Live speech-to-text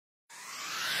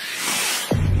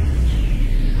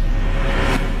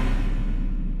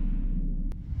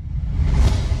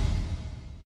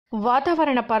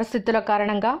వాతావరణ పరిస్థితుల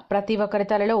కారణంగా ప్రతి ఒక్కరి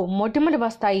తలలో మొటిమలు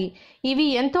వస్తాయి. ఇవి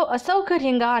ఎంతో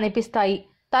అసౌకర్యంగా అనిపిస్తాయి.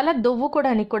 తల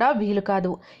దువ్వుకోవడానికి కూడా వీలు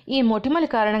కాదు. ఈ మొటిమల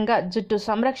కారణంగా జుట్టు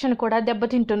సంరక్షణ కూడా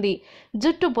దెబ్బతింటుంది.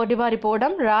 జుట్టు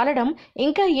పొడిబారిపోవడం, రాలడం,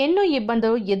 ఇంకా ఎన్నో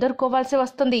ఇబ్బందులు ఎదుర్కోవాల్సి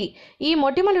వస్తుంది. ఈ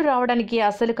మొటిమలు రావడానికి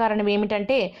అసలు కారణం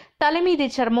ఏమిటంటే తలమీది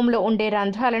చర్మంలో ఉండే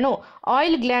రంధ్రాలను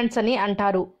ఆయిల్ గ్లాండ్స్ అని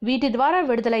అంటారు. వీటి ద్వారా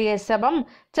విడుదలయ్యే sebum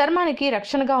చర్మానికి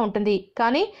రక్షణగా ఉంటుంది.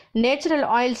 కానీ నేచురల్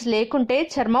ఆయిల్స్ లేకుంటే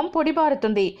చర్మం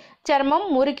పొడిబారుతుంది. చర్మం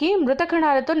మురికి మృత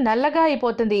కణాలతో నల్లగా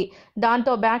అయిపోతుంది.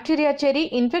 దాంతో బ్యాక్టీరియా చేరి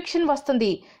ఇన్ఫెక్షన్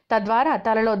వస్తుంది. తద్వారా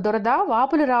తలలో దురద,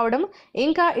 వాపులు రావడం,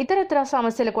 ఇంకా ఇతరత్ర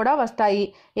సమస్యలు కూడా వస్తాయి.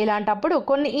 ఇలాంటప్పుడు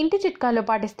కొన్ని ఇంటి చిట్కాలు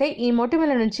పాటిస్తే ఈ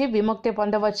మొటిమల నుంచి విముక్తి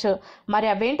పొందవచ్చు. మరి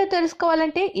అవేంటో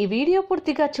తెలుసుకోవాలంటే ఈ వీడియో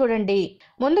పూర్తిగా చూడండి.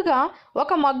 ముందుగా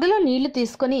ఒక మగ్గులో నీళ్లు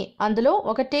తీసుకుని అందులో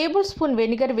 1 టేబుల్ స్పూన్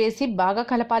వెనిగర్ వేసి బాగా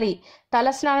కలపాలి. తల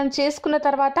స్నానం చేసుకున్న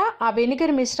తర్వాత ఆ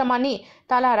వెనిగర్ మిశ్రమాన్ని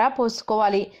తలారా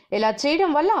పోసుకోవాలి. ఇలా చేయడం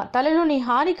వల్ల తలలోని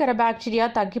హానికర బ్యాక్టీరియా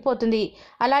తగ్గిపోతుంది.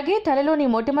 అలాగే తలలోని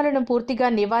మొటిమలను పూర్తిగా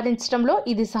నివారించడంలో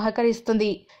ఇది సహకరిస్తుంది.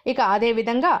 ఇక అదే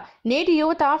విధంగా నేటి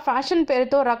యువత ఫ్యాషన్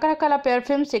పేరుతో రకరకాల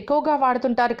పెర్ఫ్యూమ్స్ ఎక్కువగా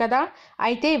వాడుతుంటారు కదా.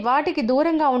 అయితే వాటికి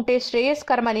దూరంగా ఉంటే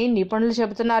శ్రేయస్కరమని నిపుణులు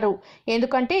చెబుతున్నారు.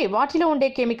 ఎందుకంటే వాటిలో ఉండే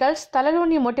కెమికల్స్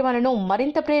తలలోని మొటిమలను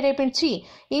మరింత ప్రేరేపించి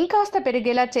ఇంకాస్త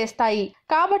పెరిగేలా చేస్తాయి.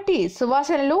 కాబట్టి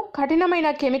సువాసనలు, కఠినమైన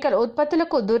కెమికల్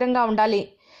ఉత్పత్తులకు దూరంగా ఉండాలి.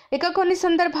 ఇక కొన్ని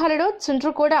సందర్భాలలో చుండ్రు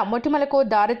కూడా మొటిమలకు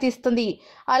దారితీస్తుంది.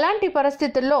 అలాంటి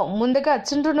పరిస్థితుల్లో ముందుగా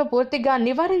చుండ్రును పూర్తిగా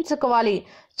నివారించుకోవాలి.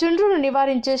 చుండ్రును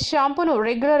నివారించే షాంపూను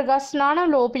రెగ్యులర్గా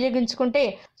స్నానంలో ఉపయోగించుకుంటే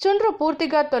చుండ్రు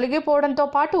పూర్తిగా తొలగిపోవడంతో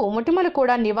పాటు మొటిమలు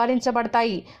కూడా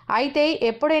నివారించబడతాయి. అయితే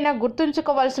ఎప్పుడైనా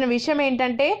గుర్తుంచుకోవాల్సిన విషయం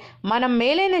ఏంటంటే మనం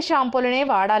మేలైన షాంపూలనే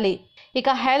వాడాలి. ఇక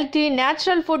హెల్తీ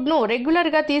న్యాచురల్ ఫుడ్ను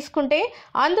రెగ్యులర్గా తీసుకుంటే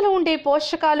అందులో ఉండే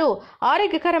పోషకాలు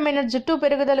ఆరోగ్యకరమైన జుట్టు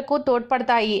పెరుగుదలకు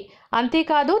తోడ్పడతాయి.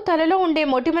 అంతేకాదు తలలో ఉండే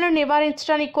మొటిమలను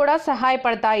నివారించడానికి కూడా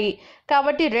సహాయపడతాయి.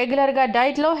 కాబట్టి రెగ్యులర్గా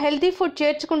డైట్లో హెల్తీ ఫుడ్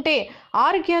చేర్చుకుంటే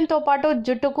ఆరోగ్యంతో పాటు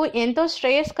జుట్టుకు ఎంతో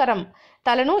శ్రేయస్కరం.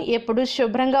 తలను ఎప్పుడూ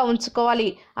శుభ్రంగా ఉంచుకోవాలి.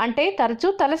 అంటే తరచూ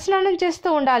తలస్నానం చేస్తూ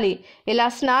ఉండాలి. ఇలా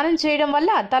స్నానం చేయడం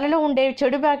వల్ల తలలో ఉండే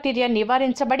చెడు బ్యాక్టీరియా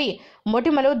నివారించబడి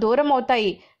మొటిమలు దూరం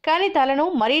అవుతాయి. కానీ తలను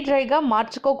మరీ డ్రైగా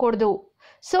మార్చుకోకూడదు.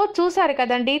 సో చూసారు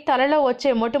కదండి, తలలో వచ్చే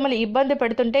మొటిమలు ఇబ్బంది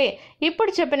పెడుతుంటే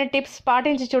ఇప్పుడు చెప్పిన టిప్స్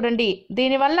పాటించి చూడండి.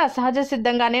 దీనివల్ల సహజ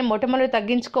సిద్ధంగానే మొటిమలు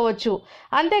తగ్గించుకోవచ్చు.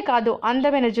 అంతేకాదు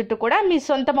అందమైన జుట్టు కూడా మీ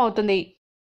సొంతం అవుతుంది.